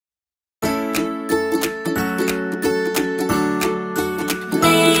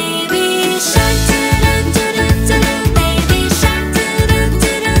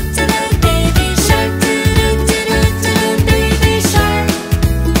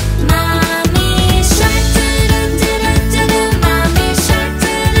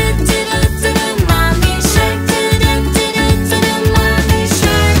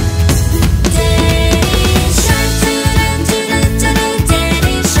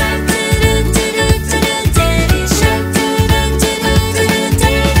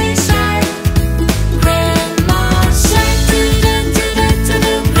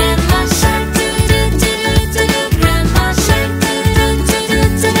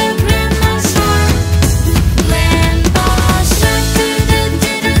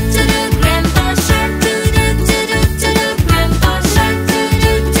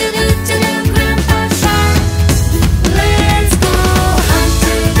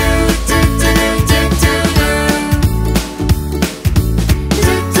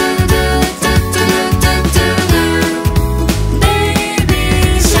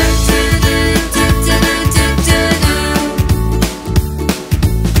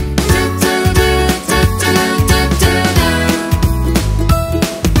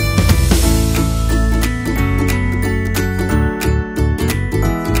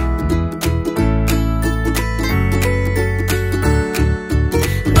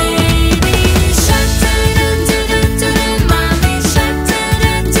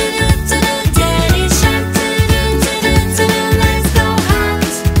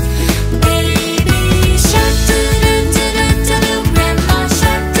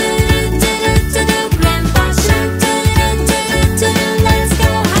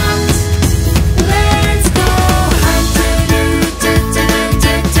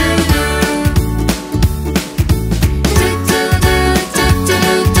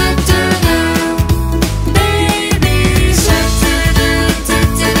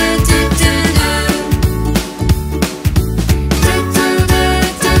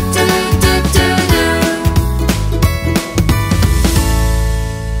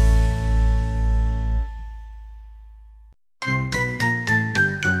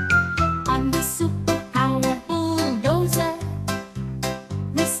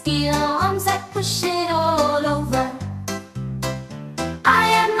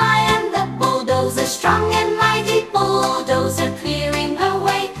bulldozer, strong and mighty bulldozer, clearing her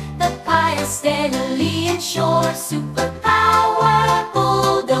way, the pile steadily and sure. Superpower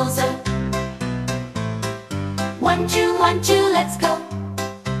bulldozer. 1, 2, 1, 2, let's go.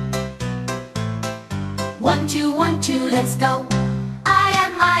 1, 2, 1, 2, let's go. I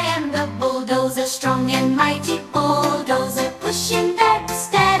am the bulldozer, strong and mighty bulldozer, pushing back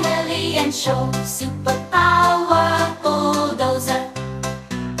steadily and sure. Superpower bulldozer.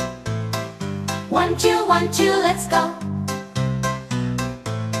 1, 2, 1, 2, let's go.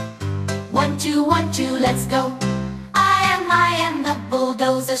 1, 2, 1, 2, let's go. I am the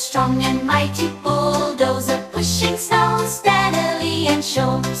bulldozer, strong and mighty bulldozer, pushing snow steadily and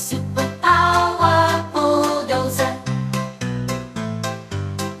sure. Superpower bulldozer.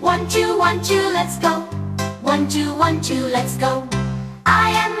 1, 2, 1, 2, let's go. 1, 2, 1, 2, let's go.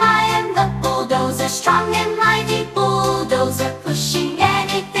 I am the bulldozer, strong and mighty bulldozer, pushing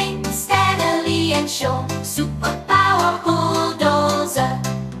anything steadily and sure. Superpower bulldozer.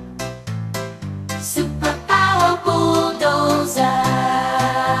 Superpower bulldozer.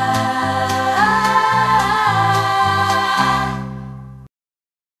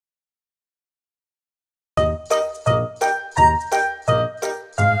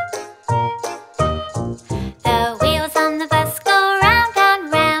 The wheels on the bus go round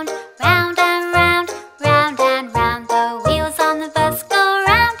and round, round and round, round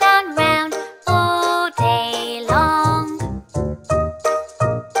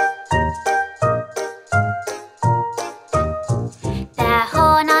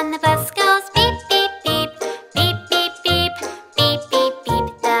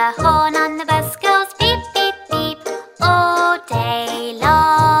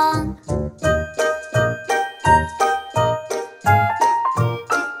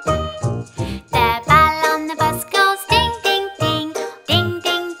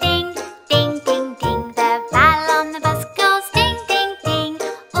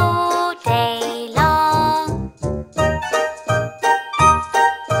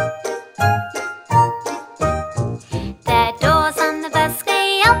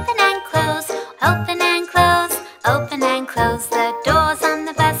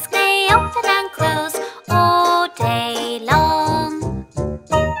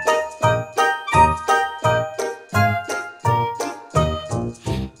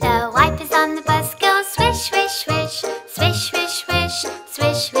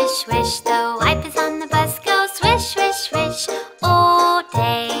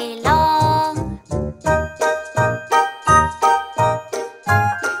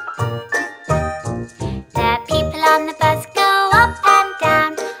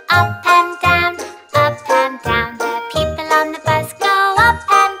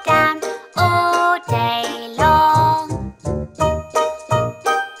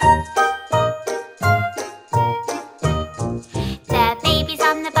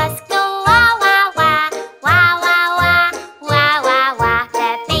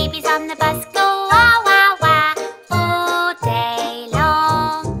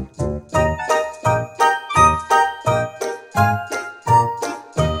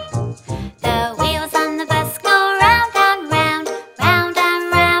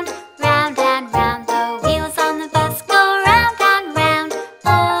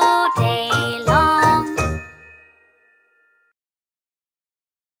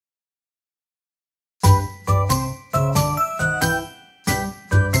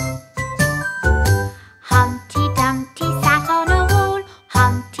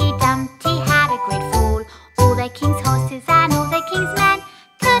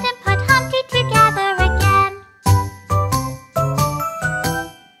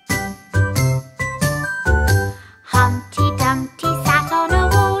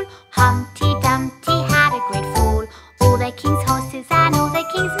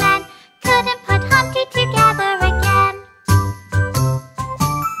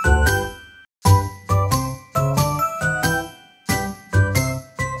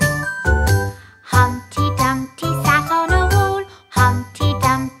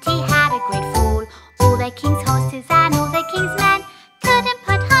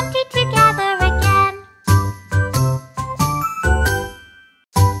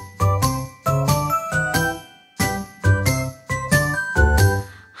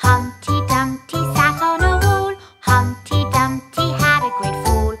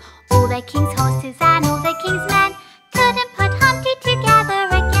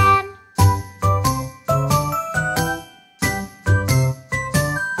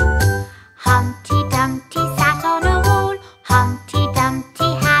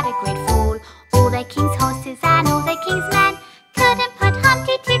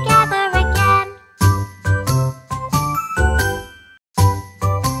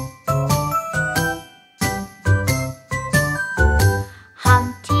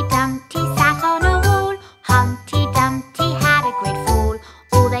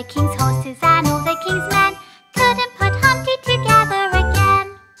the king's horses and all the king's men couldn't put Humpty together again.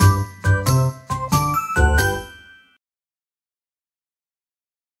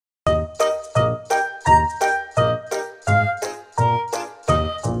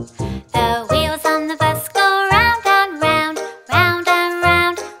 The wheels on the bus go round and round, round and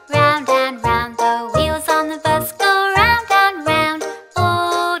round, round and round. The wheels on the bus go round and round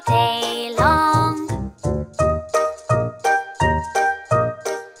all day long.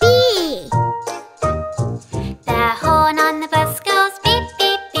 B. The horn on the bus goes beep,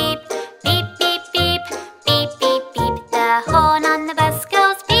 beep, beep, beep, beep, beep, beep, beep, beep. The horn on the bus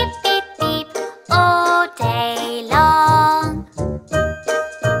goes beep, beep, beep all day long.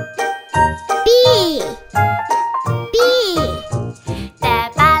 B. B. The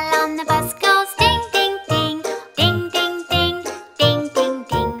bell on the bus goes ding, ding, ding, ding, ding, ding, ding, ding,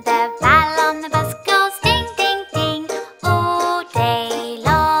 ding. The bell on the bus goes ding, ding, ding all day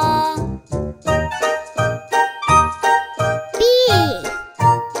long. B.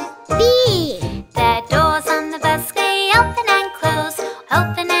 B. The doors on the bus they open and close,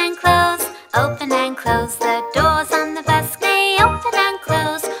 open and close, open and close. The doors on the bus they open and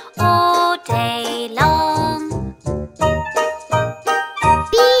close all day long.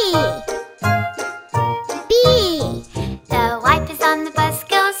 B. B. The wipers on the bus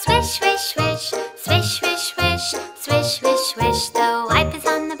go swish, swish, swish, swish, swish, swish, swish, swish, swish. The wipers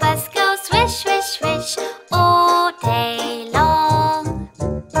on the bus go swish, swish, swish all day long.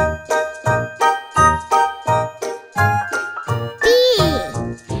 B.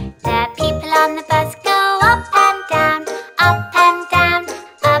 The people on the bus go up and down, up and down,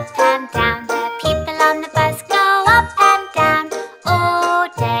 up and down. The people on the bus go up and down all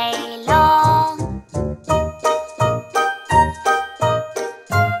day long.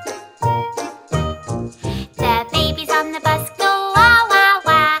 The babies on the bus go wah, wah,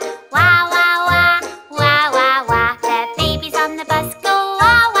 wah, wah, wah, wah, wah, wah, wah. The babies on the bus go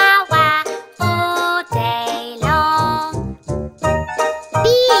wah, wah, wah all day long. B.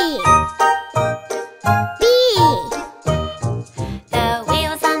 B. The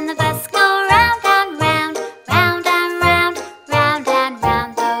wheels on the bus go round and round, round and round, round and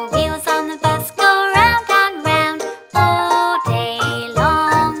round. The wheels on the bus go round and round all day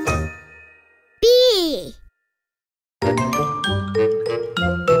long. B.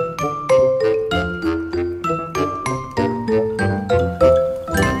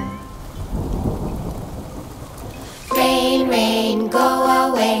 Rain, rain, go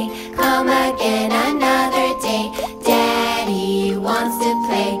away, come again another day. Daddy wants to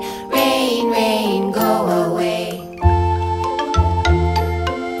play. Rain, rain, go away.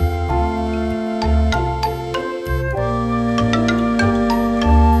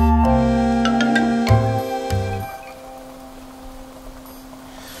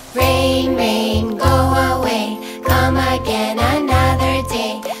 Rain, rain, go away, come again another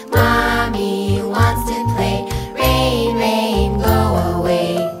day. Mommy wants to play. Rain, rain, go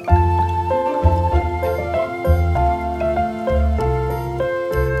away.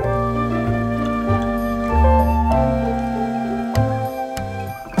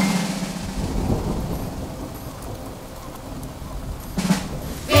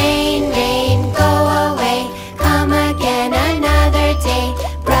 Rain, rain, go away, come again another day.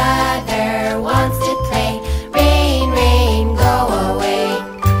 Brother wants to play. Rain, rain, go away.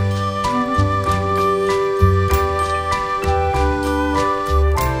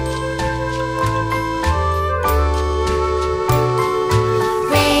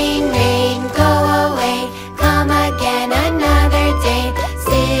 Rain, rain, go away, come again another day.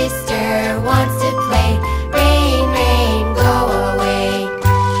 Sister wants to play. Rain, rain, go away.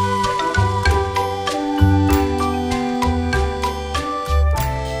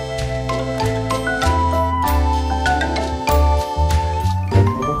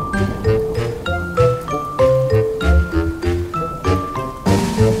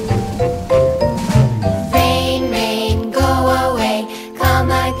 Rain, rain, go away,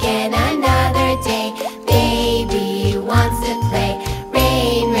 come again another day. Baby wants to play.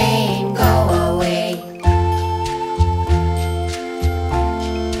 Rain, rain, go away.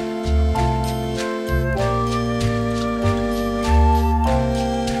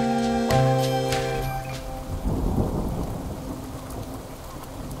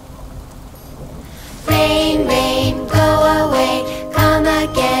 Rain, rain, go away, come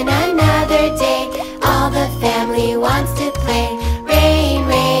again another day. All the family wants to play. Rain,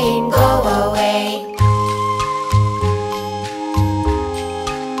 rain, go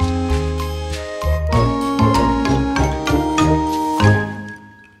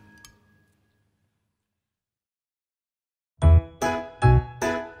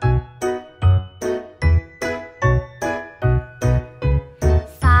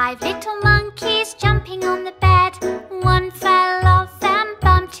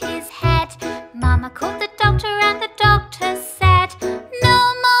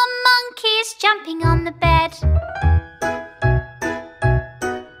on the bed.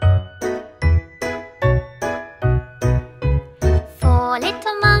 4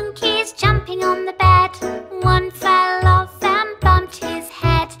 little monkeys jumping on the bed. One fell off and bumped his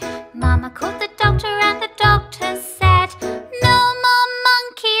head. Mama called the doctor and the doctor said, "No more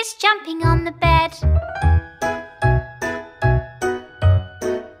monkeys jumping on the bed."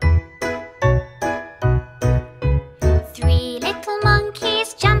 3 little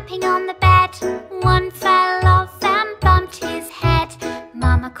monkeys jumping on the bed. One fell off and bumped his head.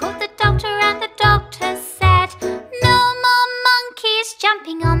 Mama called the doctor and the doctor said, "No more monkeys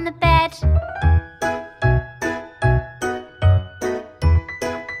jumping on the bed."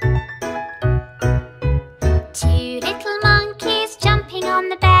 2 little monkeys jumping on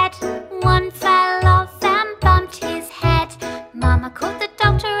the bed. One fell off and bumped his head. Mama called the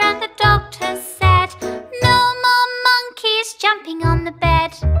doctor and the doctor said, "No more monkeys jumping on the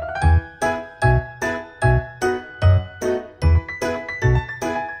bed."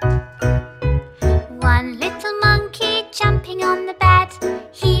 1 little monkey jumping on the bed.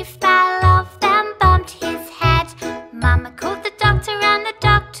 He fell off and bumped his head. Mama called the doctor and the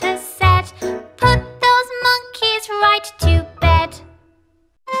doctor said, "Put those monkeys right to bed."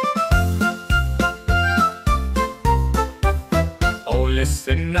 Oh,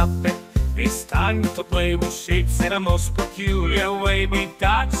 listen up, it's time to play with shapes in a most peculiar way. We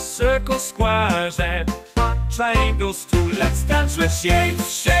dot circles, squares, and triangles too. Let's dance with shapes,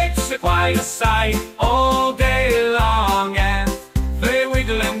 shapes require sight all day long, and they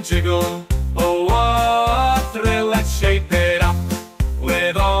wiggle and jiggle. Oh, what a thrill! Let's shape it up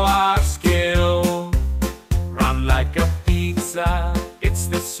with all our skill. Run like a pizza, it's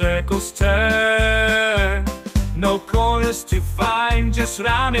the circle's turn. No corners to find, just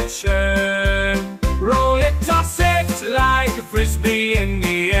round and churn. Roll it, toss it like a frisbee in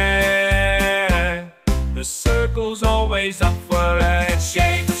the air. The circle's always up for a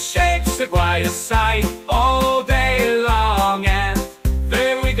shapes, shapes require sight all day long, and they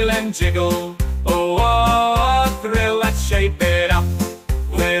wiggle and jiggle. Oh, what a thrill! Let's shape it up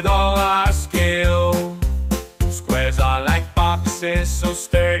with all our skill. Squares are like boxes, so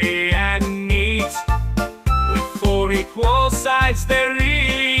sturdy and neat. With 4 equal sides, they're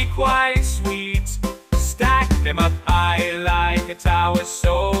really quite sweet. Stack them up high like a tower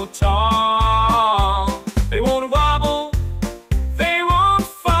so tall. They won't wobble, they won't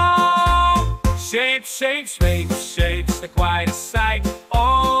fall. Shapes, shapes, make shapes, they're quite a sight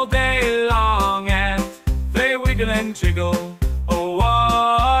all day long, and they wiggle and jiggle. Oh,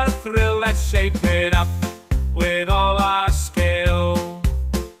 what a thrill! Let's shape it up with all our skill.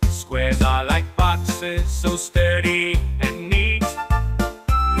 Squares are like boxes, so sturdy and neat.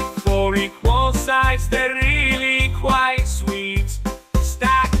 With 4 equal sides, they're really quite sweet.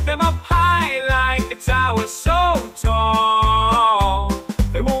 Stack them up high like a tower so tall.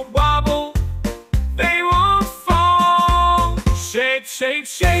 They won't wobble, they won't fall. Shapes,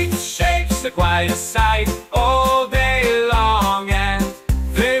 shapes, shapes, shapes, they're quite a sight all day long, and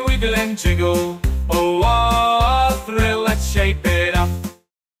they wiggle and jiggle. Oh, what a thrill! Let's shape it up.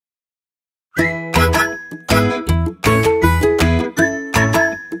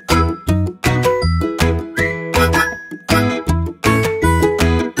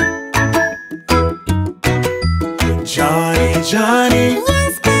 Johnny, Johnny,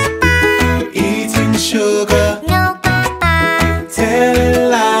 Yes, Papa. eating sugar, No, Papa. telling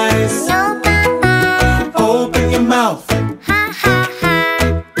lies. No, Papa. Open your mouth. Ha, ha, ha.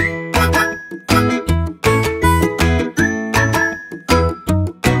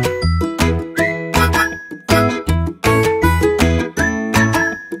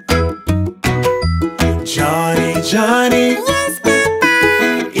 Johnny, Johnny, Yes,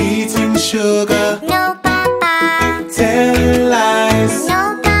 Papa. eating sugar, No, Papa. telling lies.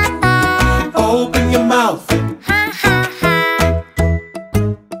 No, Papa. Open your mouth. Ha, ha, ha.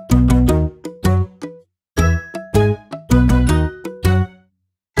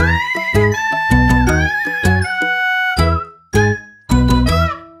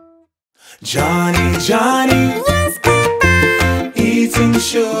 Johnny, Johnny, Yes, Papa. eating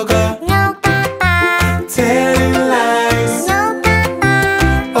sugar, No, Papa. telling lies. No, Papa.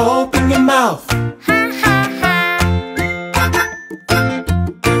 Open your mouth. Ha, ha, ha.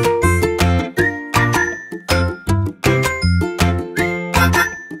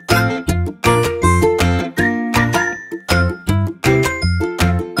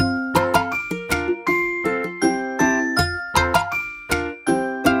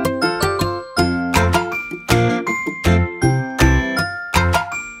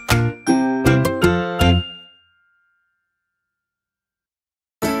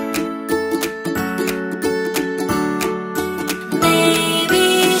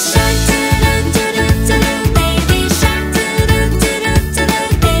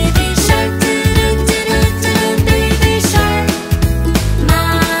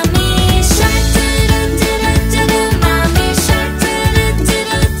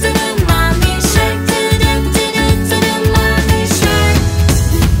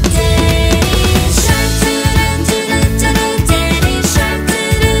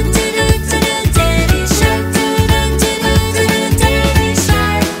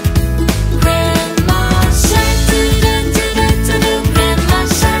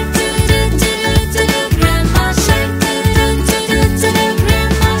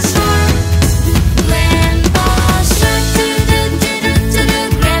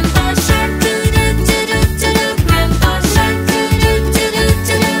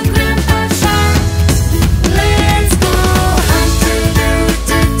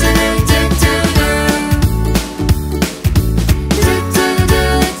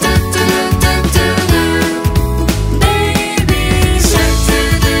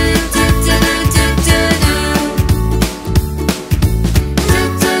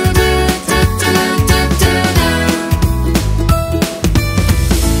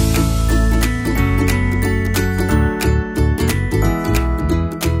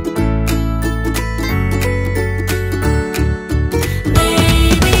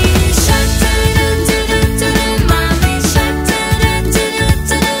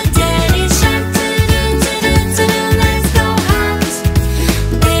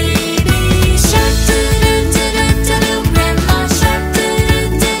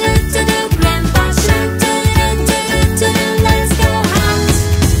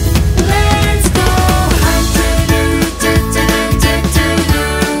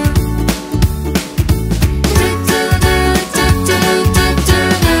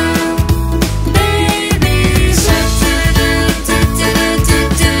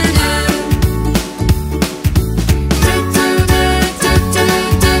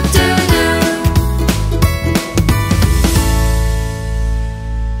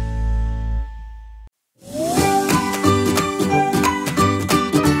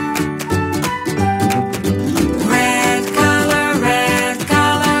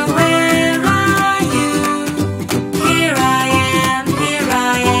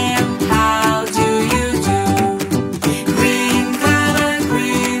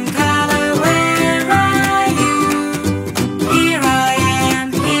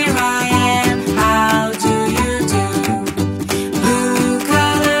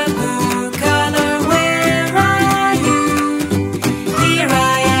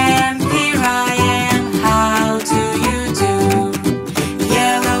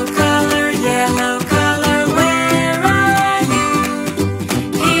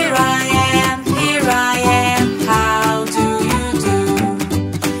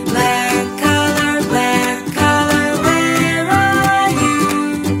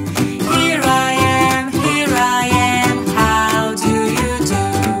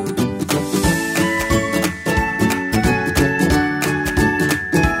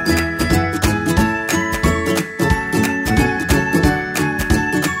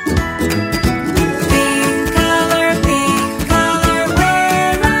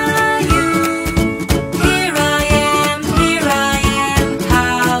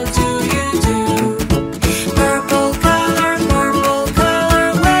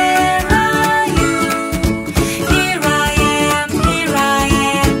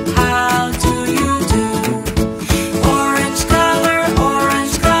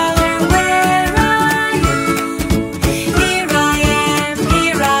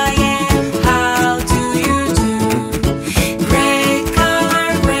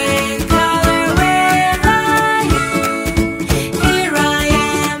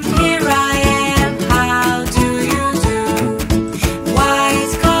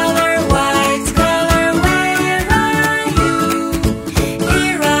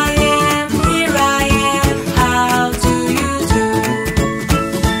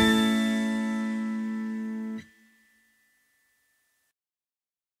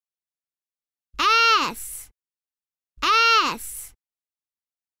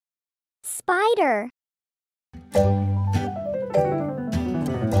 spider.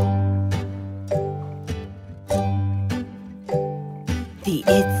 The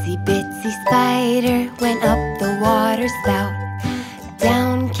itsy bitsy spider went up the water spout.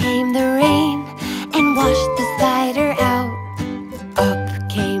 Down came the rain and washed the spider out. Up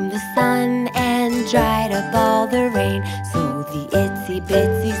came the sun and dried up all the rain. So the itsy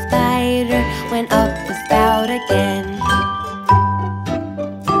bitsy spider went up the spout again.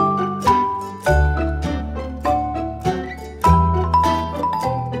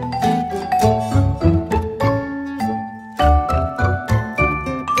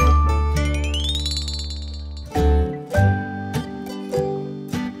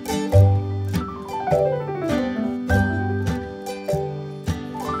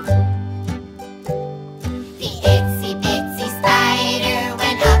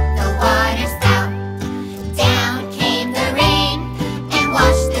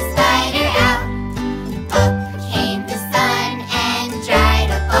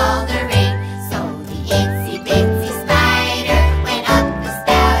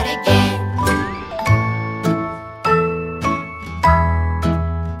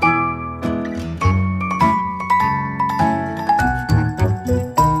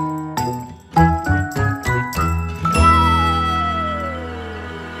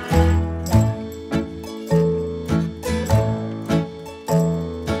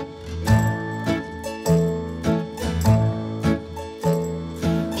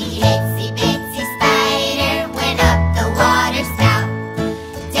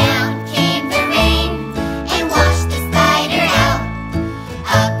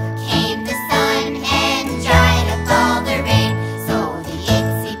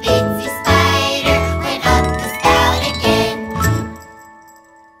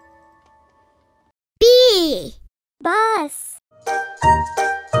 Bus.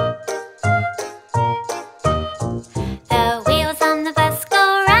 The wheels on the bus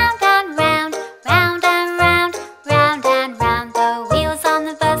go round and round, round and round, round and round. The wheels on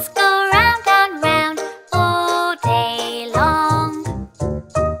the bus go round and round all day long.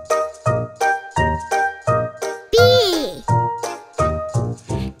 B.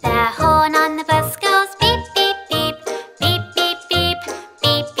 The horn on the bus goes beep, beep, beep, beep, beep, beep,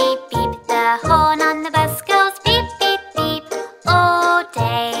 beep, beep, beep. The horn on the bus goes beep, beep, beep all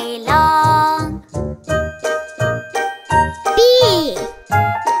day long. B.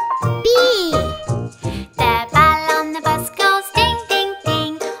 B. The bell on the bus goes ding, ding,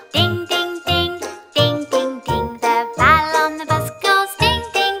 ding, ding, ding, ding, ding, ding, ding. The bell on the bus goes ding,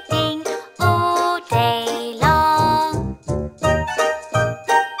 ding, ding all day long.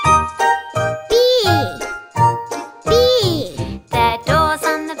 B. B. The doors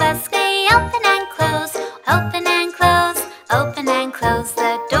on the bus they open and close, open and close, open and close.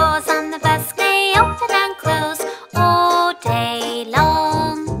 The doors on the bus they open and close all day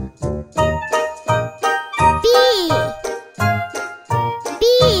long. B. B.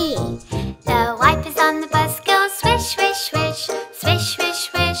 The wipers on the bus go swish, swish, swish, swish, swish,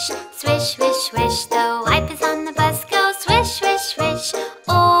 swish, swish, swish, swish. The wipers on the bus go swish, swish, swish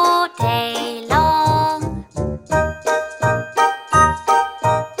all day long.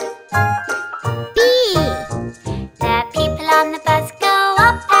 B. The people on the bus go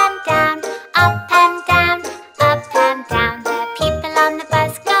up and down, up and down, up and down. The people on the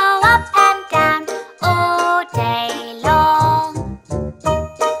bus go up and down all day long.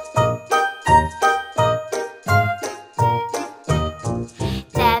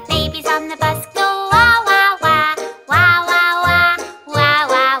 The babies on the bus go wah wah wah, wah wah wah, wah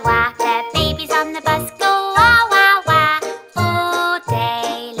wah wah. The babies on the bus go wah wah wah all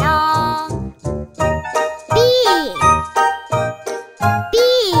day long. B. B.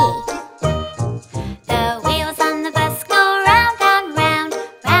 The wheels on the bus go round and round,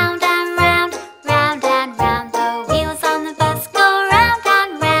 round and round, round and round. The wheels on the bus go round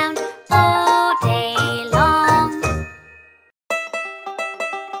and round all day long.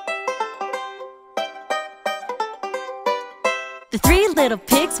 The three little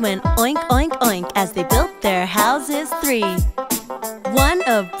pigs went oink, oink, oink as they built their houses three. One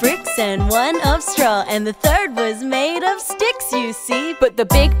of bricks and one of straw, and the third was made of sticks, you see. But the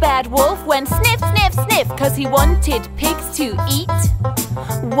big bad wolf went sniff, sniff, sniff, 'cause he wanted pigs to eat.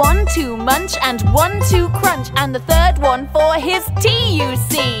 One to munch and one to crunch, and the third one for his tea, you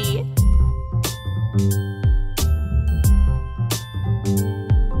see.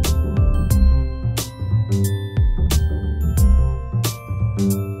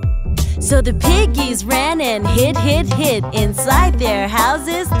 So the piggies ran and hid inside their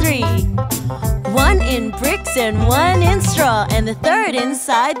houses three. One in bricks and one in straw, and the third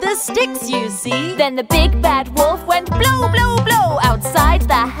inside the sticks, you see. Then the big bad wolf went blow, blow, blow outside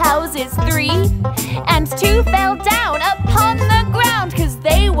the houses 3, and 2 fell down upon the ground, 'cause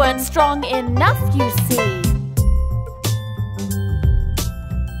they weren't strong enough, you see.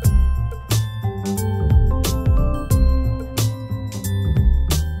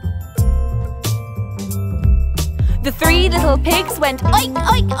 The 3 little pigs went oink,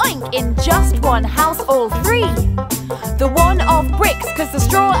 oink, oink in just one house, all 3. The one of bricks, 'cause the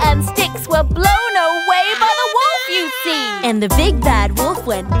straw and sticks were blown away by the wolf, you see. And the big bad wolf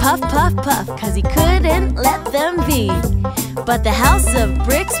went puff, puff, puff, 'cause he couldn't let them be. But the house of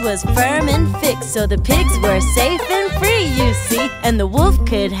bricks was firm and fixed, so the pigs were safe and free, you see. And the wolf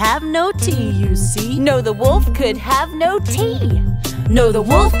could have no tea, you see. No, the wolf could have no tea. No, the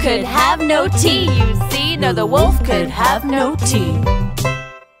wolf could have no tea, you see. No, the wolf could have no tea.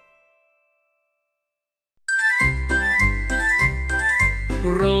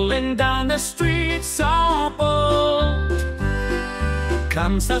 Rolling down the street so bold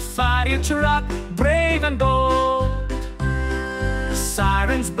comes a fire truck, brave and bold.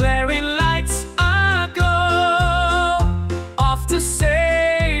 Sirens blaring, lights aglow. Off to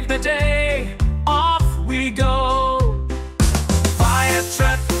save the day, off we go.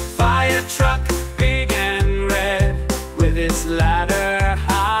 Fire truck, big and red, with his ladder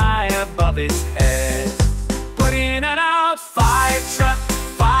high above his head. Put in and out, fire truck,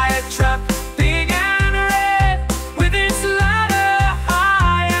 big and red, with his ladder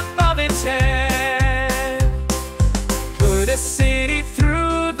high above its head. Put a city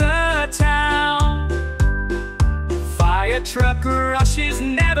through the town. Fire truck rushes,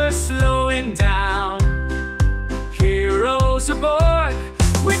 never slowing down. Heroes aboard,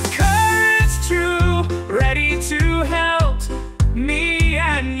 with courage true, ready to help me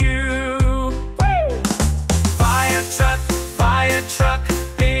and you. Woo! Fire truck,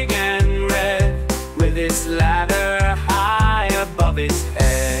 big and red, with his ladder high above his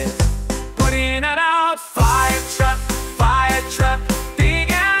head. Put in and out, fire truck,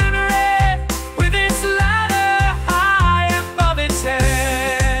 big and red, with his ladder high above its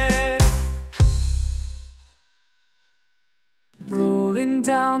head. Rolling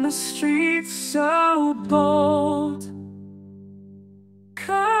down the street so bold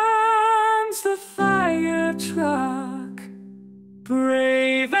comes the fire truck,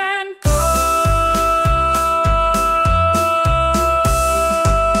 brave and bold.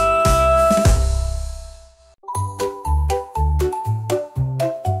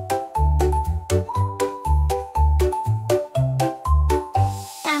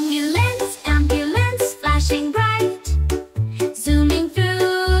 Ambulance, ambulance, flashing bright, zooming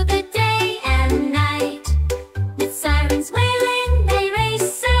through the day and night. With sirens wailing, they race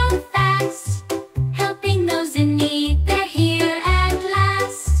so fast, helping those in need, they're here at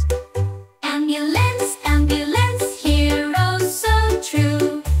last. Ambulance, ambulance, heroes so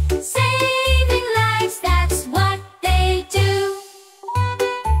true, saving lives, that's what they do.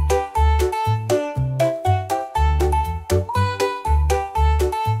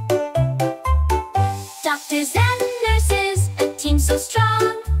 Doctors and nurses, a team so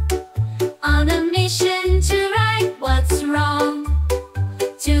strong, on a mission to right what's wrong.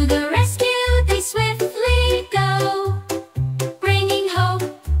 To the rescue they swiftly go, bringing hope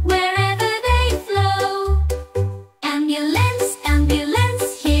wherever they flow. Ambulance,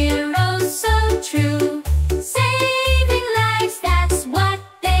 ambulance, heroes so true, saving lives, that's what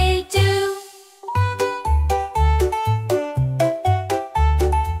they do.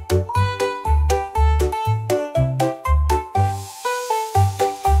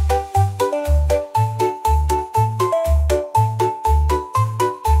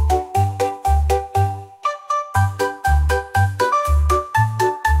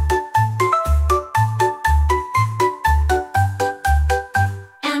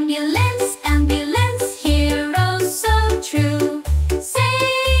 Ambulance, ambulance, heroes so true,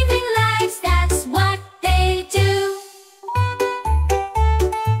 saving lives, that's what they do.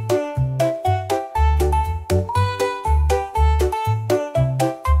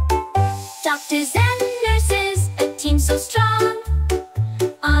 Doctors and nurses, a team so strong,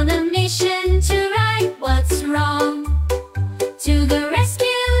 on a mission to right what's wrong. To the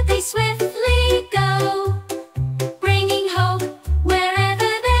rescue they swiftly go, bringing hope wherever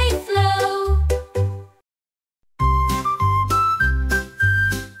they flow.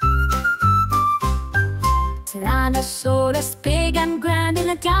 Tyrannosaurus, big and grand, in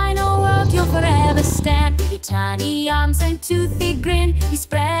a dino world you'll forever stand. With your tiny arms and toothy grin, you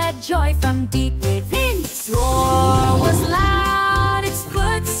spread joy from deep within. Its roar was loud, its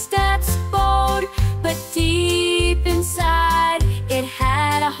footsteps bold,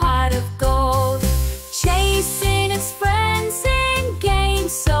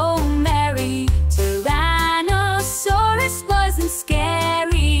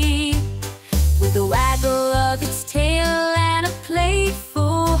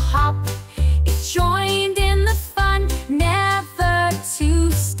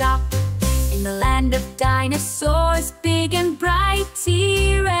 dinosaurs big and bright,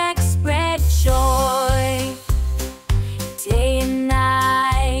 T-Rex spread joy. Day and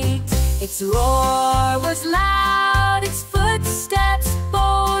night, its roar was loud, its footsteps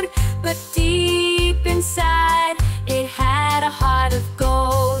bold, but deep inside it had a heart of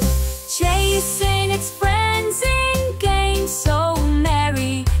gold. Chasing its friends in games so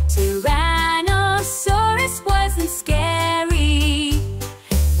merry, Tyrannosaurus wasn't scary.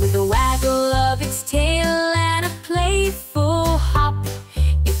 With a waggle of its tail and a playful hop,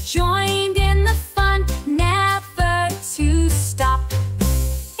 it joined in the fun, never to stop.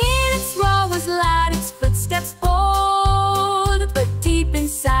 In its roar was loud, its footsteps bold, but deep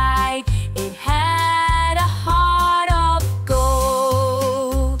inside it had a heart of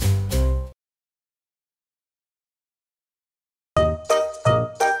gold.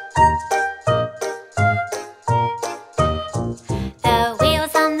 The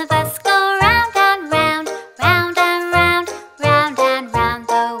wheels on the bus go round and round, round and round, round and round.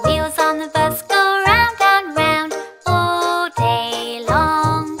 The wheels on the bus go round and round all day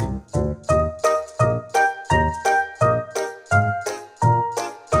long.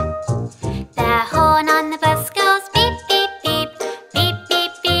 The horn on the bus goes beep, beep, beep, beep,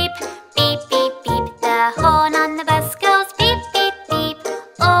 beep, beep, beep, beep, beep. The horn on the bus goes beep, beep, beep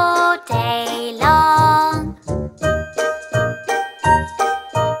all day long.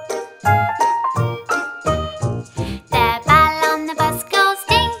 The bell on the bus goes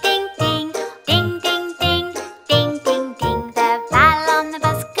ding, ding, ding, ding, ding, ding, ding, ding, ding. The bell on the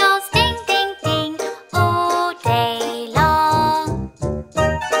bus goes ding, ding, ding all day long.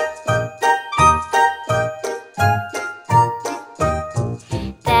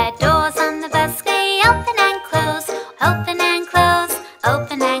 The doors on the bus they open and close, open and close,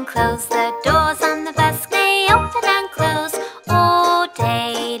 open and close. The doors on the bus they open and close all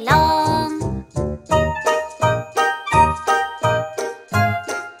day long.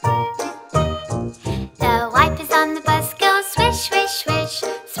 The wipers on the bus go swish, swish, swish,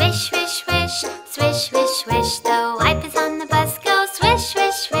 swish, swish, swish, swish, swish, swish. The wipers on the bus go swish,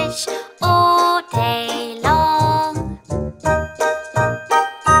 swish, swish all day long.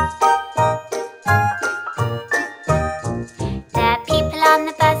 The people on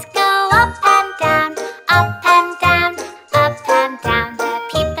the bus go up and down, up and down, up and down. The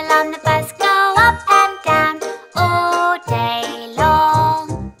people on the bus go up and down all day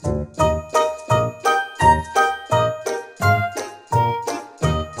long.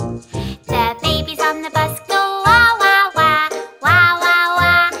 The babies on the bus go wah, wah, wah, wah, wah,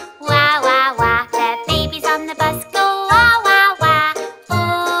 wah, wah, wah, wah. The babies on the bus go wah, wah, wah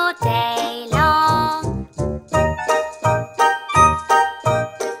all day long.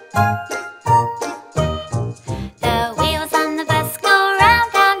 The wheels on the bus go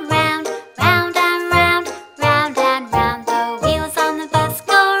round and round, round and round, round and round. The wheels on the bus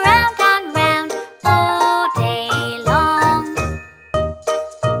go round and round all day long.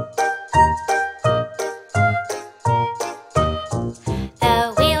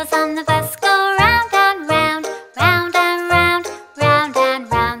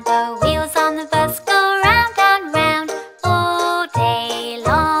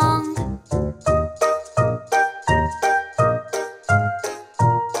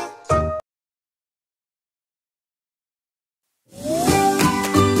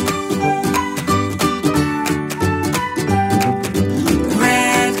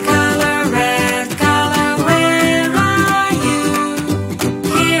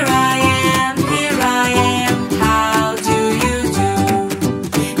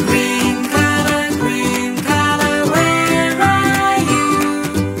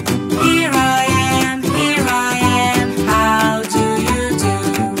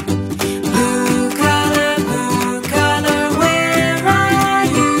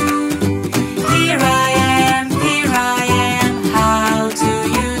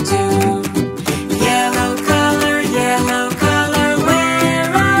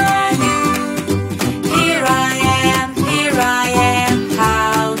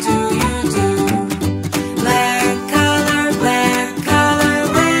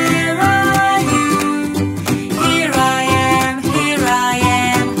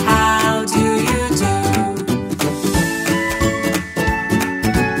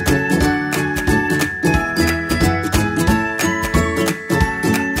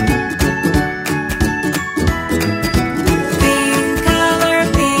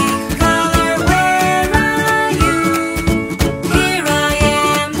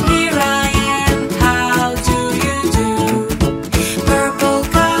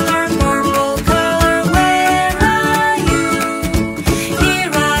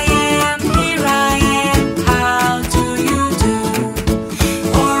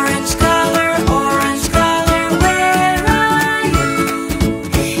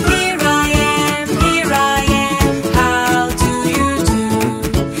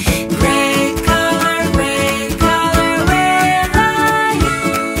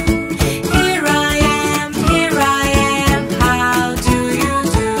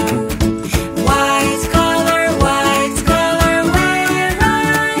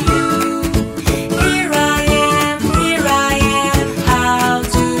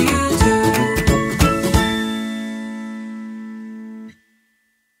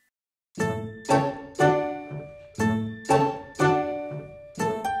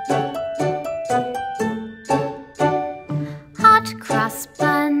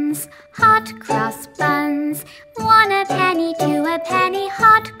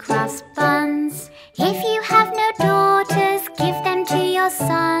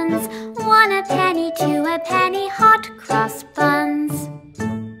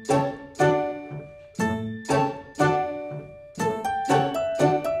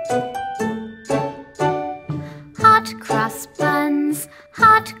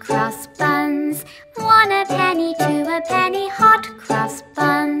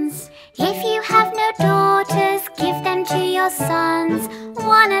 buns.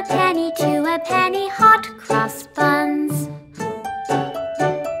 1 a penny, 2 a penny, hot cross buns.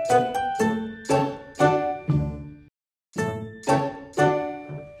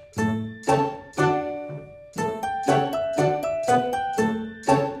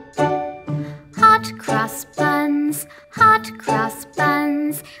 Hot cross buns, hot cross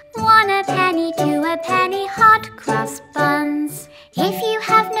buns. 1 a penny, 2 a penny, hot cross buns. If you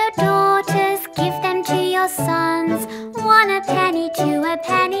have no daughters, give them to your sons. 1 a penny, 2 a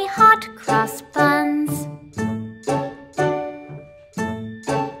penny, hot cross buns.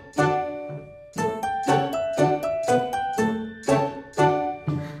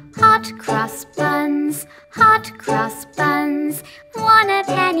 Hot cross buns, hot cross buns. 1 a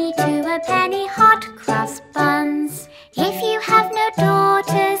penny, 2 a penny, hot cross buns. If you have no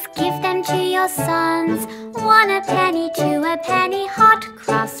daughters, give them to your sons. 1 a penny, 2 a penny, hot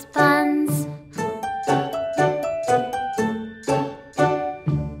cross buns.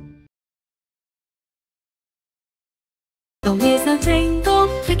 The wheels of train go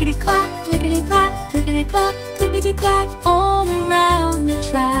clickety-clack, clickety-clack, clickety-clack, clickety-clack, all around the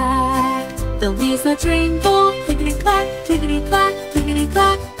track. The wheels of train go clickety-clack, clickety-clack,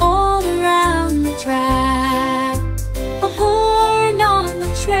 clickety-clack, all around the track. The horn on the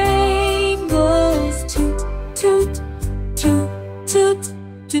train goes toot, toot, toot, toot,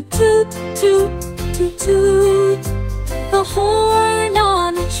 toot, toot, toot, toot, toot. The horn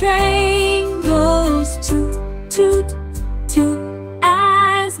on the train goes toot, toot, toot.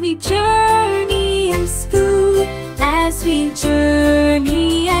 As we journey and scoot, as we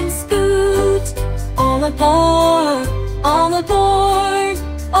journey and scoot. All aboard, all aboard,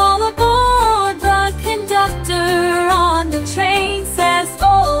 all aboard. The conductor on the train says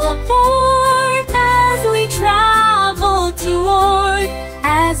all aboard. As we travel toward,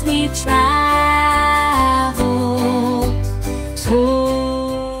 as we travel toward.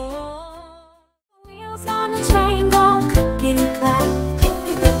 Wheels on the train go clickety-clack,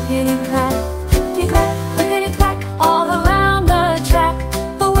 clickety-clack, clickety-clack, clickety-clack, all around the track.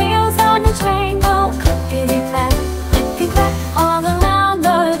 The wheels on the train go clickety-clack, clickety-clack, all around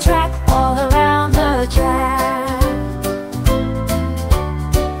the track, all around the track.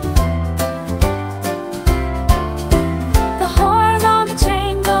 The horn on the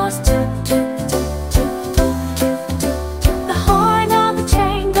train goes toot, toot, toot, toot, toot, toot, toot. The horn on the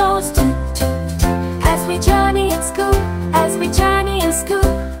train goes toot, toot, toot. As we journey and scoot, as we journey and scoot.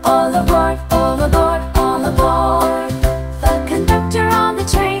 All aboard, all aboard, all aboard. The conductor on the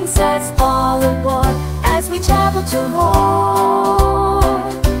train says all aboard. As we travel toward,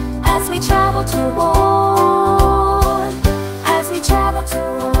 as we travel toward, as we travel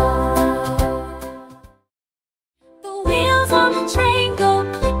toward. The wheels on the train go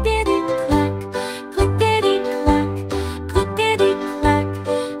clickety-clack, clickety-clack, clickety-clack,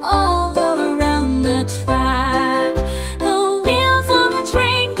 all around the track. The wheels on the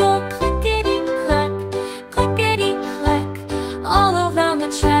train go clickety-clack, clickety-clack, all around the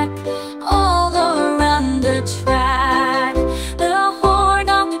track, all around the track. The horn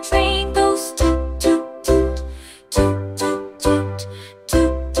on the train goes toot, toot, toot, toot, toot, toot,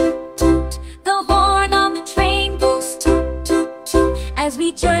 toot, toot, toot. The horn on the train goes toot, toot, toot. As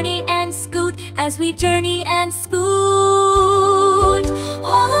we journey and scoot, as we journey and scoot.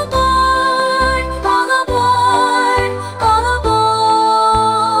 All aboard, all aboard, all aboard.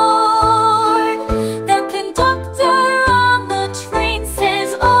 The conductor on the train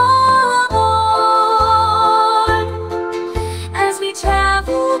says all aboard. As we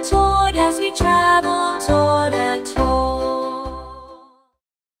travel toward, as we travel toward a tour.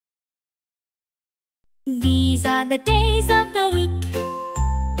 These are the days of the week: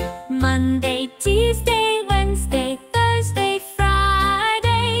 Monday, Tuesday, Wednesday, Thursday,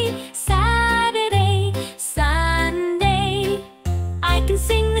 Friday, Saturday, Sunday. I can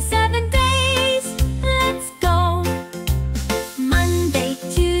sing the 7 days. Let's go. Monday,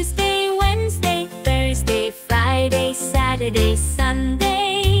 Tuesday, Wednesday, Thursday, Friday, Saturday,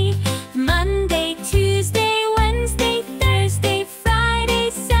 Sunday. Monday, Tuesday, Wednesday, Thursday, Friday,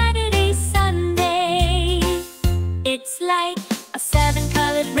 Saturday, Sunday. It's like a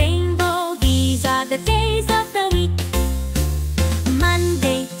 7-colored rainbow. These are the days of the week: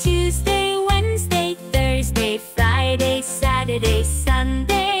 Monday, Tuesday, Wednesday, Thursday, Friday, Saturday,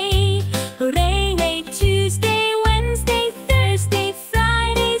 Sunday. Hooray, hooray, Tuesday, Wednesday, Thursday,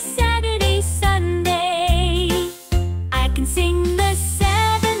 Friday, Saturday, Sunday. I can sing the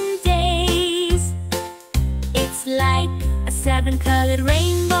 7 days. It's like a 7-colored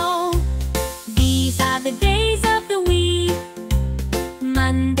rainbow. These are the days of the week: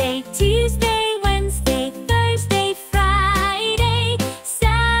 Monday, Tuesday, Wednesday, Thursday, Friday,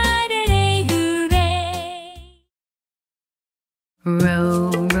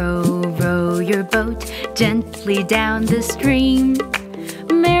 Row, row, row your boat gently down the stream.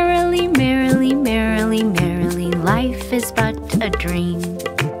 Merrily, merrily, merrily, merrily, life is but a dream.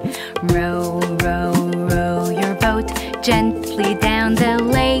 Row, row, row your boat gently down the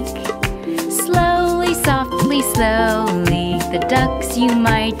lake. Slowly, softly, slowly, the ducks you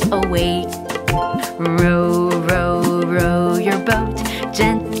might awake. Row, row, row your boat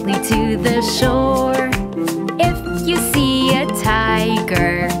gently to the shore. If you see a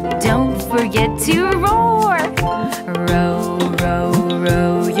tiger, don't forget to roar. Row, row,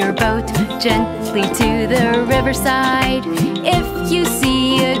 row your boat gently to the riverside. If you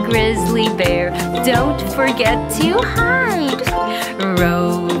see a grizzly bear, don't forget to hide.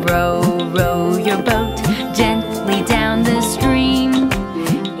 Row, row, row your boat gently down the stream.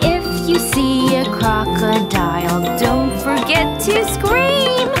 If you see a crocodile, don't forget to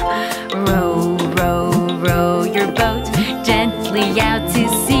scream. Row, row, row your boat gently out to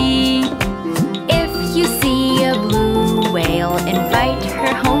sea. If you see a blue whale, invite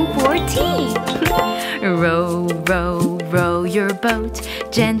her home for tea. Row, row, row your boat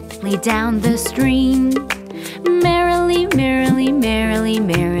gently down the stream. Merrily, merrily, merrily,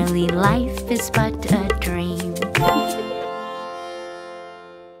 merrily, life is but a dream.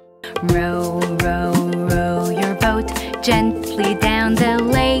 Row, row, row your boat gently down the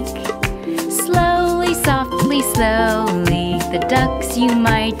lake. Slowly, softly, slowly, the ducks you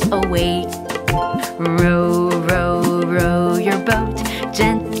might awake. Row, row, row your boat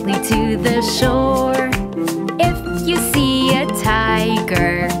gently to the shore. If you see a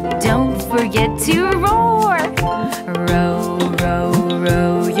tiger, don't forget to roar. Row, row,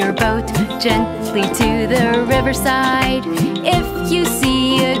 row your boat gently to the riverside. If you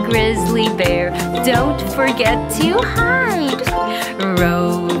see a grizzly bear, don't forget to hide.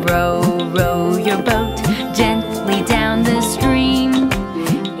 Row, row, row your boat gently down the stream.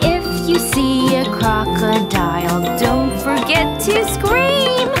 If you see a crocodile, don't forget to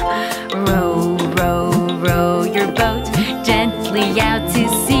scream. Row, row, row your boat gently out to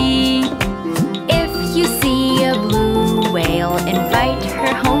sea. If you see a blue whale, invite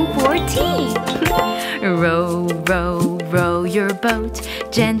her home for tea. Row, row, row your boat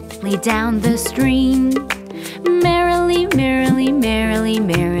gently down the stream. Merrily, merrily, merrily,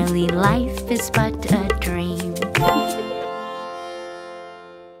 merrily, life is but a dream.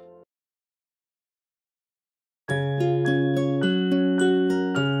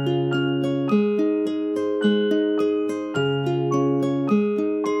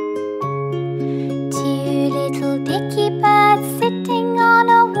 Two little dicky birds sitting on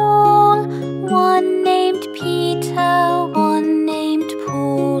a wall. One named Peter, one named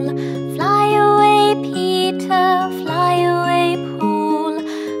Paul. Fly away, Peter, fly away, Paul.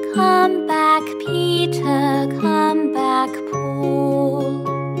 Come back, Peter, come back, Paul.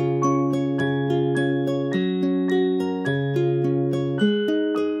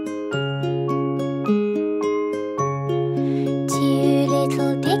 Two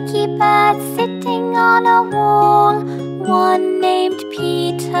little dicky birds sitting on a wall. One named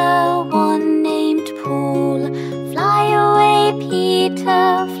Peter, one named Paul. Fly away,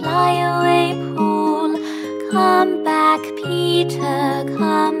 Peter, fly away, Paul. Come back, Peter,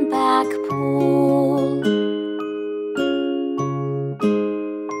 come back, Paul.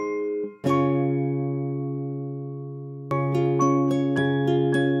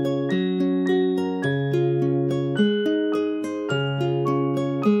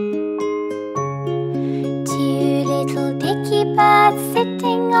 Two little dicky birds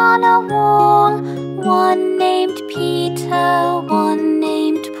sitting on a wall. One named Peter, one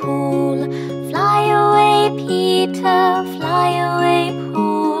named Paul. Fly away, Peter, fly away,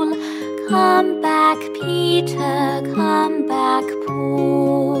 Paul. Come back, Peter, come back,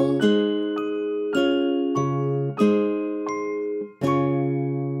 Paul.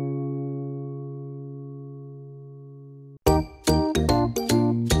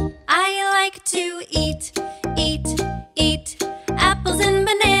 I like to eat, eat apples and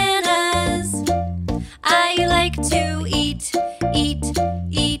bananas. I like to eat,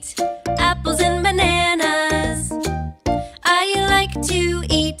 eat apples and bananas. I like to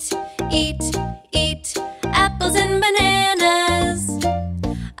eat, eat apples and bananas.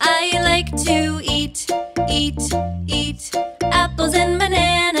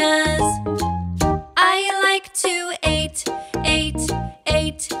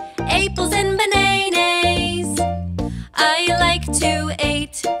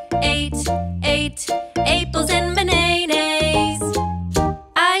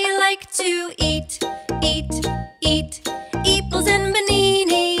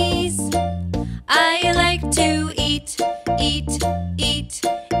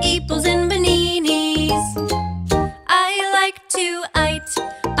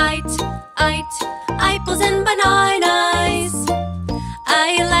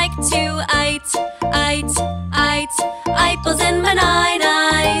 like to eat apples and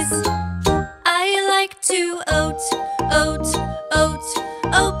bananas. I like to oat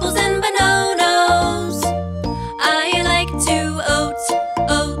apples and bananas. I like to oat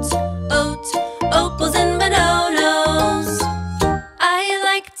apples and bananas. I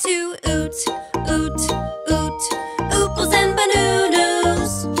like to oot apples and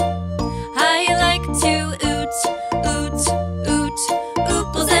bananas. I like to oot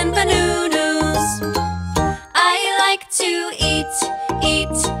apples and bananas. I like to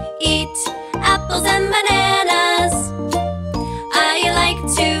eat apples and bananas. I like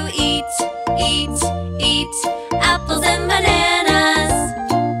to eat apples and bananas.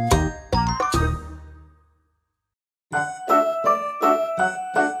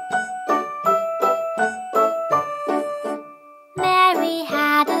 Mary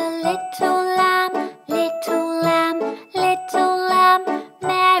had a little lamb, little lamb, little lamb.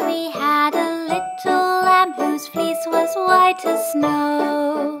 Mary had a little lamb whose fleece was white as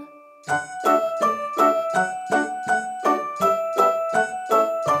snow.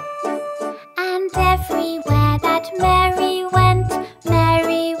 And everywhere that Mary went,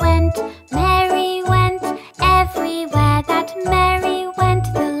 Mary went, Mary went. Everywhere that Mary went,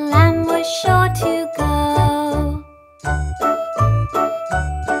 the lamb was sure to go.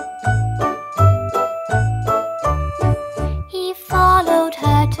 He followed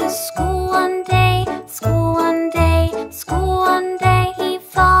her to school one day, school one day, school one day. He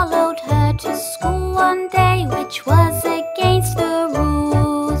followed her to school one day, which was against the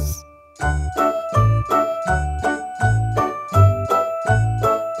rules.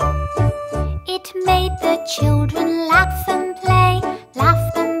 It made the children laugh and play,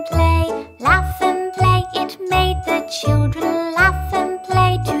 laugh and play, laugh and play. It made the children laugh and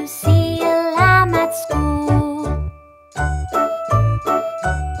play to see a lamb at school.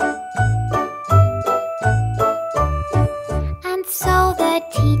 And so the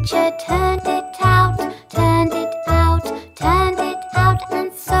teacher turned it out, turned it out, turned it out.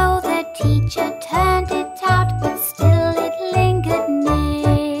 And so the teacher turned it out, but still it lingered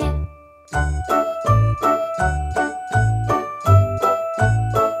near.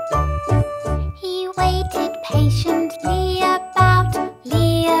 He waited patiently about,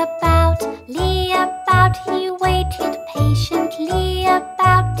 about. He waited patiently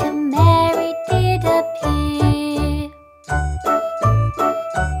about till Mary did appear.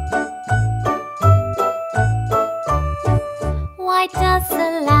 Why does the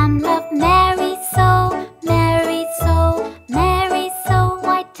lamb love Mary so, Mary so, Mary so?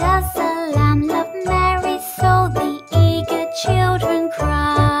 Why does the lamb love Mary so? The eager children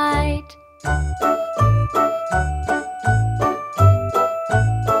cried.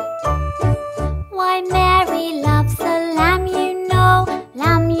 Why Mary loves the lamb, you know,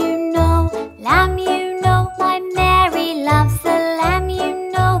 lamb, you know, lamb, you know. Why Mary loves the lamb, you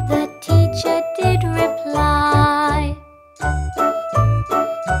know, the teacher did reply.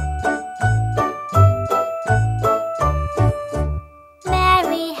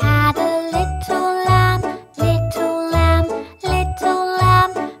 Mary had a little lamb, little lamb, little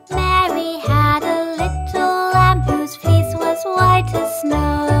lamb. Mary had a little lamb whose fleece was white as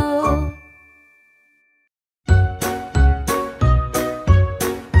snow.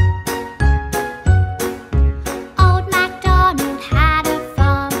 Old Macdonald had a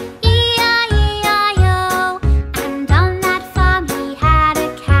farm, E-I-E-I-O. And on that farm he had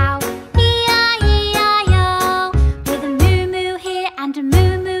a cow, E-I-E-I-O. With a moo-moo here and a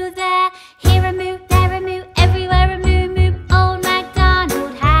moo-moo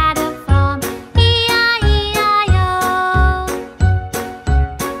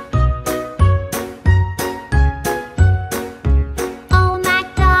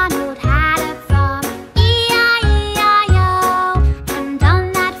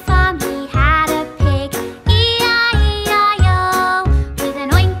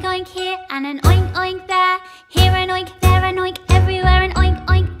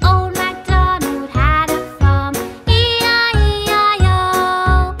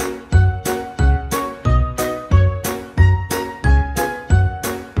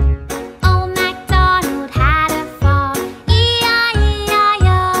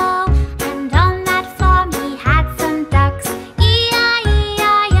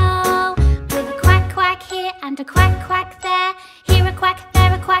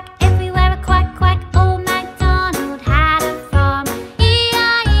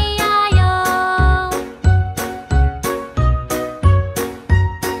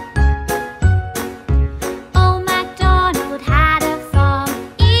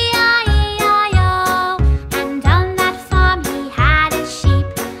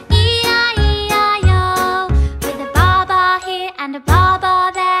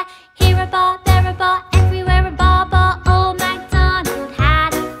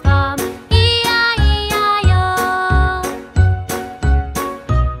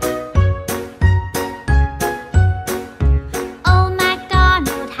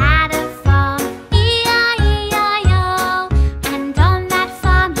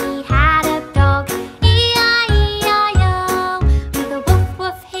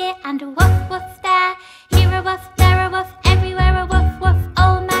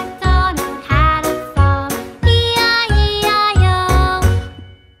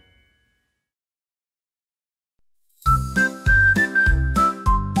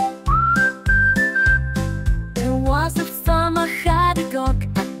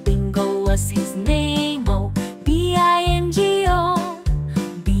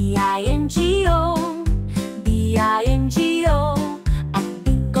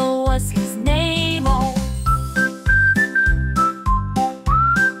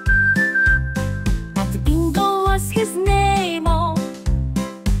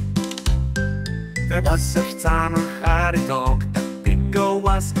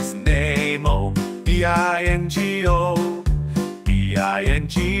was his name, oh, B-I-N-G-O,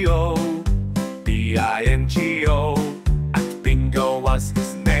 B-I-N-G-O, B-I-N-G-O. And Bingo was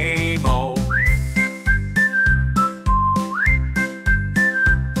his name, oh.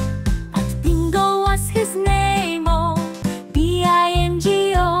 And Bingo was his name, oh,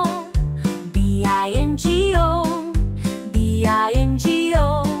 B-I-N-G-O, B-I-N-G-O,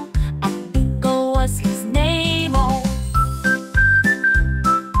 B-I-N-G-O. And Bingo was his name, oh.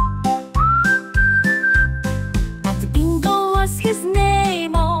 And Bingo was his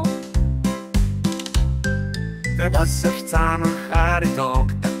name, oh. There was a farmer had a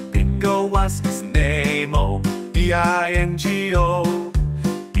dog, and Bingo was his name, oh, B-I-N-G-O,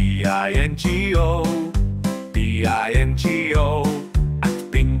 B-I-N-G-O, B-I-N-G-O.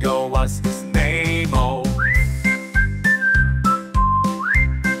 And Bingo was his name, oh.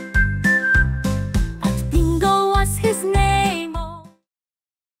 And Bingo was his name, oh.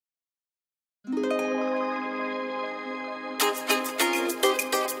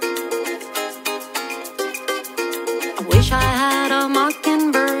 I wish I had a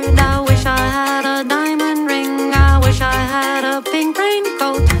mockingbird. I wish I had a diamond ring. I wish I had a pink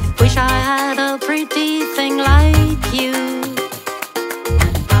raincoat. Wish I had a pretty thing like you.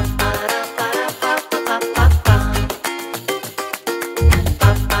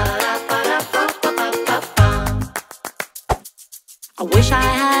 I wish I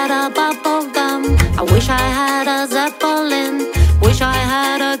had a bubble gum. I wish I had a zeppelin. Wish I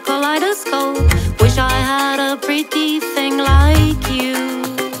had a kaleidoscope. Wish I had a pretty thing like you.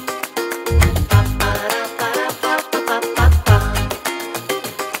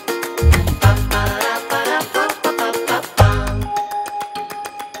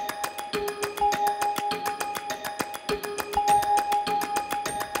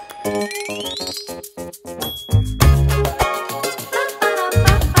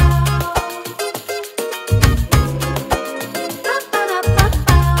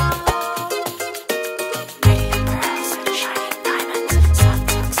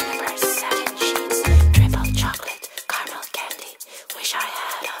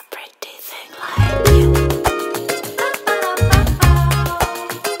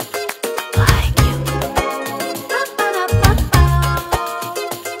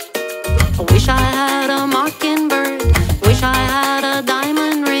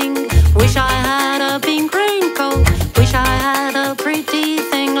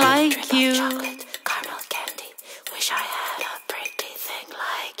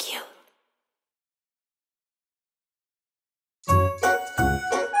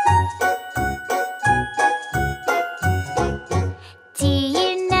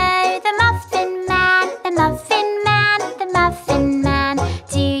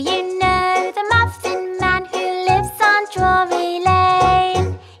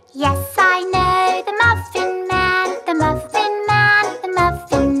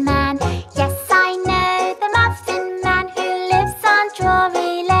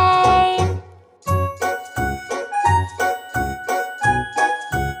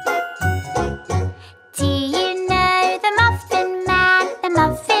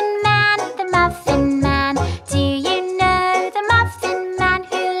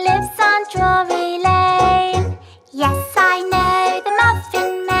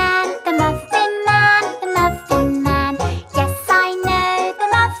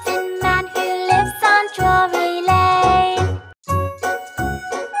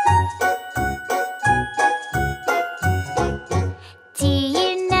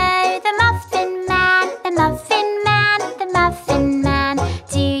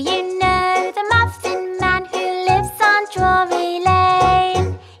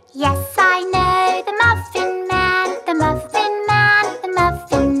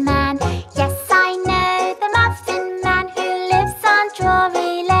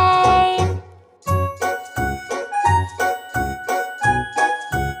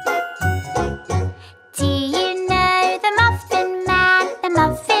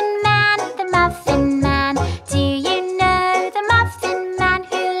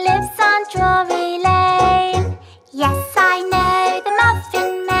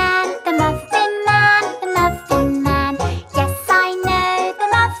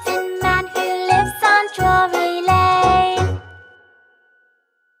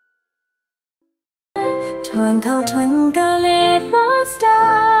 Twinkle, twinkle, little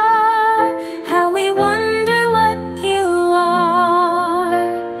star, how we wonder what you are.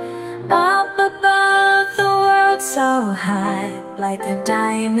 Up above the world so high, like a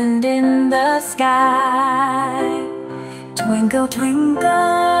diamond in the sky. Twinkle,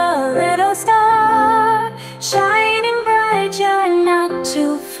 twinkle, little star, shining bright, you're not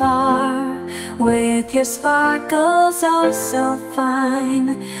too far. With your sparkles oh so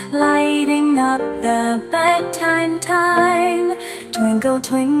fine, lighting up the bedtime time. Twinkle,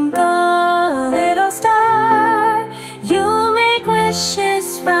 twinkle, little star, you make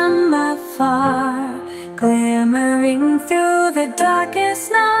wishes from afar, glimmering through the darkest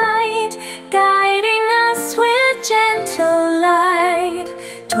night, guiding us with gentle light.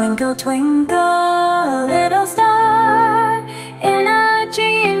 Twinkle, twinkle, little star, in our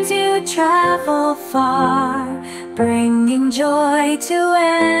dreams you travel far, bringing joy to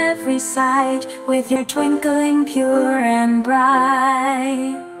every sight, with your twinkling pure and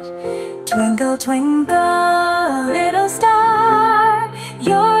bright. Twinkle, twinkle, little star,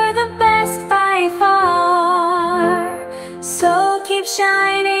 you're the best by far. So keep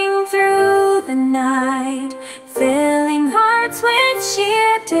shining through the night, filling hearts with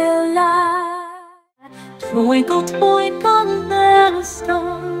sheer delight. Twinkle, twinkle, little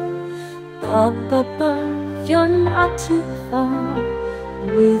star, up above, you're not too far,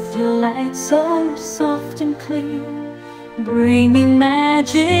 with your light so soft and clear, bringing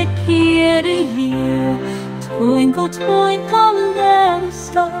magic here to here. Twinkle, twinkle, little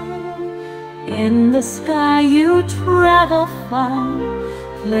star, in the sky you travel far,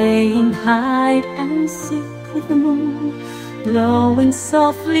 playing hide and seek with the moon, glowing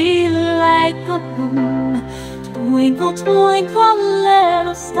softly like a moon. Twinkle, twinkle,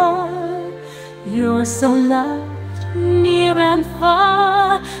 little star, you're so loved near and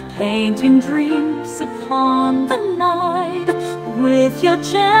far, painting dreams upon the night, with your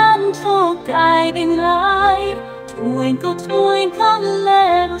gentle guiding light. Twinkle, twinkle,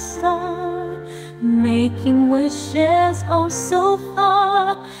 little star, making wishes oh so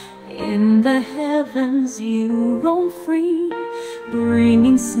far. In the heavens you roam free,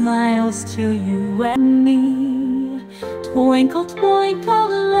 bringing smiles to you and me. Twinkle, twinkle,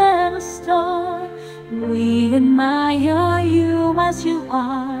 little star, we admire you as you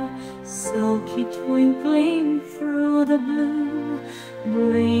are, so keep twinkling through the blue,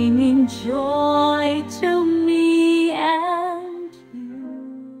 bringing joy to me and you.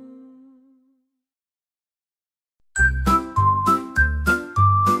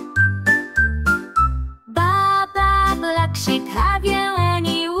 Baba, black sheep, have you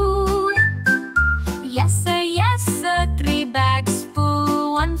any wool? Yes sir, 3 bags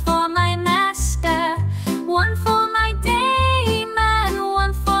full. One for my master, one for my dame, and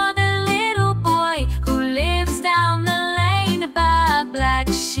one for the little boy who lives down the lane. Baba, black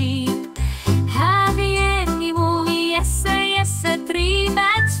sheep, have you any wool? Yes sir, 3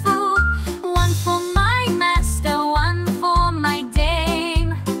 bags full. One for my master, one for my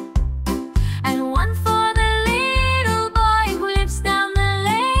dame, and one for the little boy who lives down the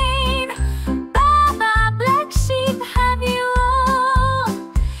lane. Baba, black sheep, have you all?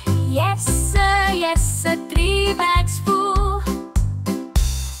 Yes sir, 3 bags full.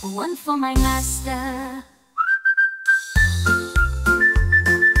 One for my master.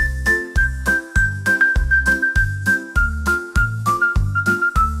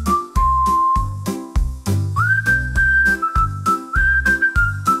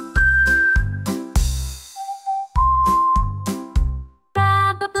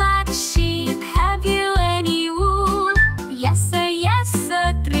 Baba, black sheep, have you any wool? Yes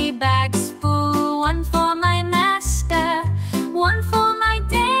sir, 3 bags full. One for my master, one for my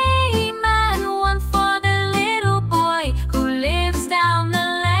dame, and one for the little boy who lives down the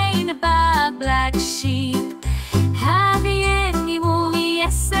lane. Baba, black sheep, have you any wool?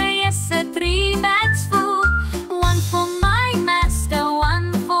 Yes sir, 3 bags full. One for my master,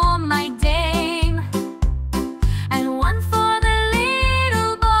 one for my dame, and one for the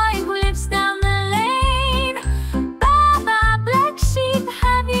little boy who lives down the lane. Baba, black sheep,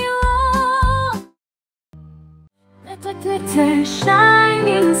 have you all? Glitter, glitter,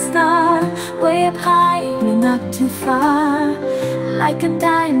 shining star, way up high, but not too far, like a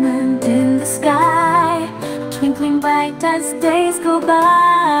diamond in the sky, twinkling bright as days go by.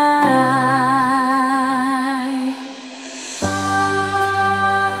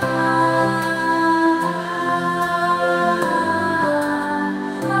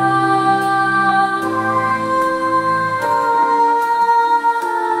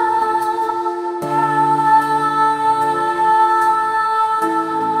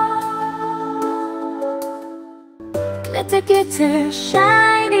 Glitter, glitter,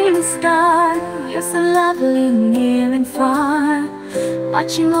 shining star, you're so lovely near and far,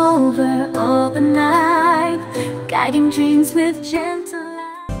 watching over all the night, guiding dreams with gentle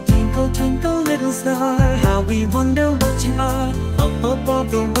light. Twinkle, twinkle, little star, how we wonder what you are, up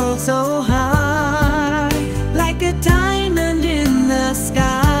above the world so high, like a diamond in the the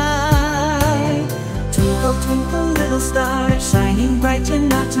sky. Twinkle, twinkle, little star, shining bright and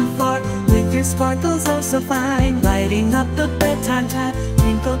not too far, with your sparkles oh so fine, lighting up the bedtime time.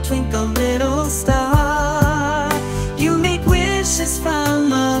 Twinkle, twinkle, little star, you make wishes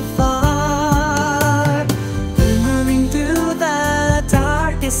from afar, glimmering through the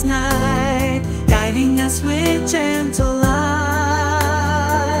darkest night, guiding us with gentle light.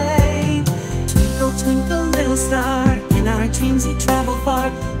 Twinkle, twinkle, little star, in our dreams you travel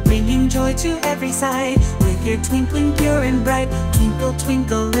far, bringing joy to every side, with your twinkling pure and bright. Twinkle,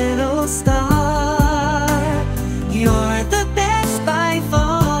 twinkle, little star, you're the best by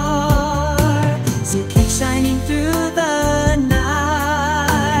far, so keep shining through the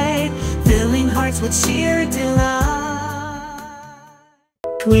night, filling hearts with sheer delight.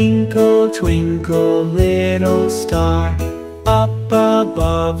 Twinkle, twinkle, little star, up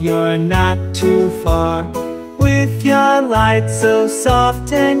above you're not too far, with your light so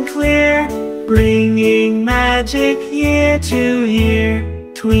soft and clear, bringing magic year to year.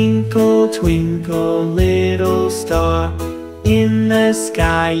 Twinkle, twinkle, little star, in the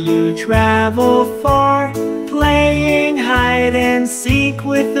sky you travel far, playing hide and seek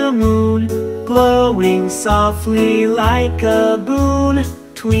with the moon, glowing softly like a boon.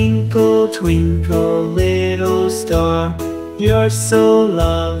 Twinkle, twinkle, little star, you're so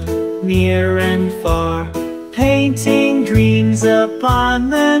loved near and far, painting dreams upon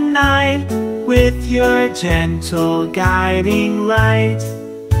the night, with your gentle guiding light.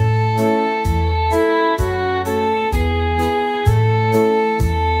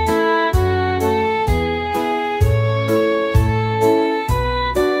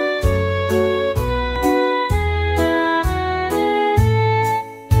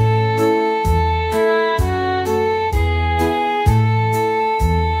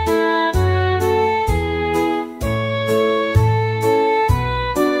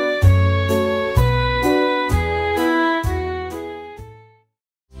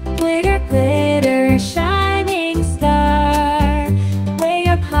 Glitter, glitter, shining star, way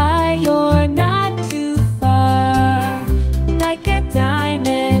up high, you're not too far, like a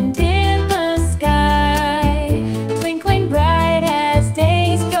diamond in the sky, twinkling bright as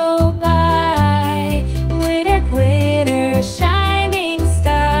days go by. Glitter, glitter, shining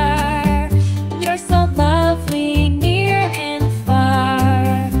star, you're so lovely near and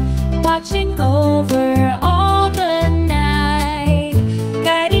far, watching over all the night,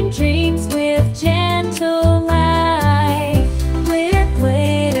 guiding dreams with gentle light. Glitter,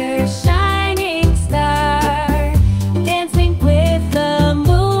 glitter, shining star, dancing with the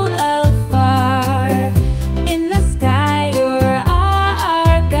moon afar. In the sky you're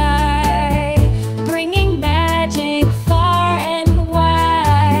our guide, bringing magic far and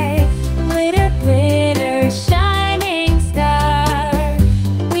wide. Glitter, glitter, shining star,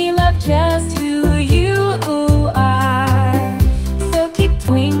 we love just who you are, so keep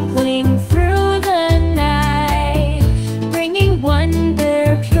twinkling through the night, bringing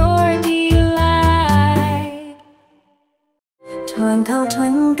wonder, pure delight. Twinkle,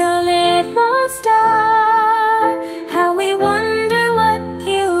 twinkle, little star, how we wonder what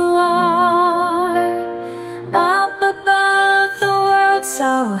you are, up above the world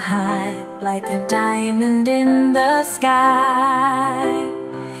so high, like a diamond in the sky.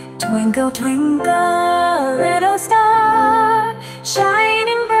 Twinkle, twinkle, little star,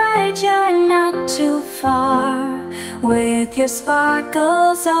 shining bright, you're not too far, with your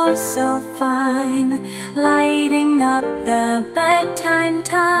sparkles oh so fine, lighting up the bedtime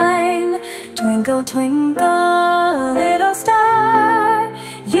time. Twinkle, twinkle, little star,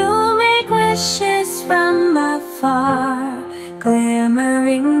 you make wishes from afar,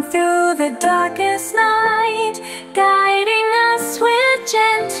 glimmering through the darkest night, guiding us with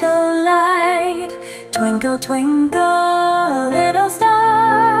gentle light. Twinkle, twinkle, little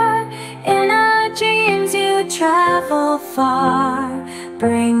star, in our dreams you travel far,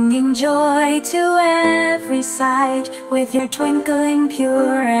 bringing joy to every sight, with your twinkling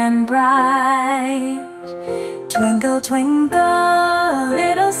pure and bright. Twinkle, twinkle,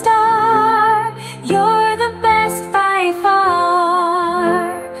 little star, you're the best by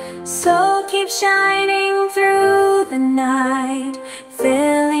far, so keep shining through the night,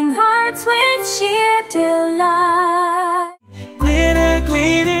 filling hearts with sheer delight. Glitter,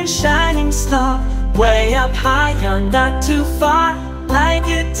 glitter, shining star, way up high, you're not too far, like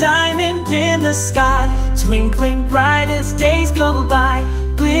a diamond in the sky, twinkling bright as days go by.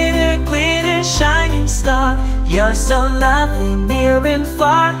 Glitter, glitter, shining star, you're so lovely near and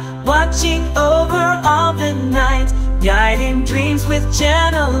far, watching over all the night, guiding dreams with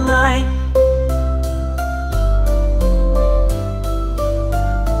gentle light.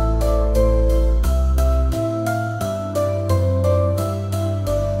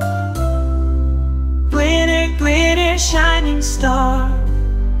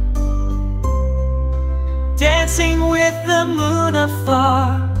 the moon afar.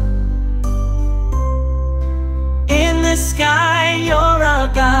 In the sky, you're our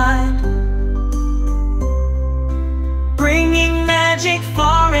guide, bringing magic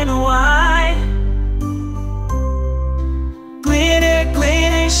far and wide. Glitter,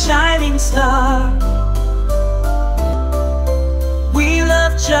 glitter, shining star, we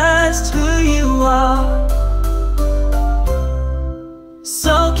love just who you are.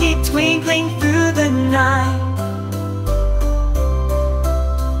 So keep twinkling through the night,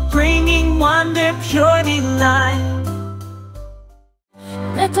 bringing wonder, pure delight.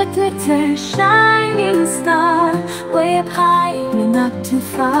 Glitter, glitter, shining star, way up high, but not too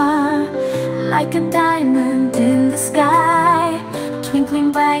far. Like a diamond in the sky,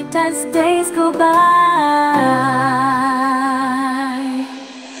 twinkling bright as days go by.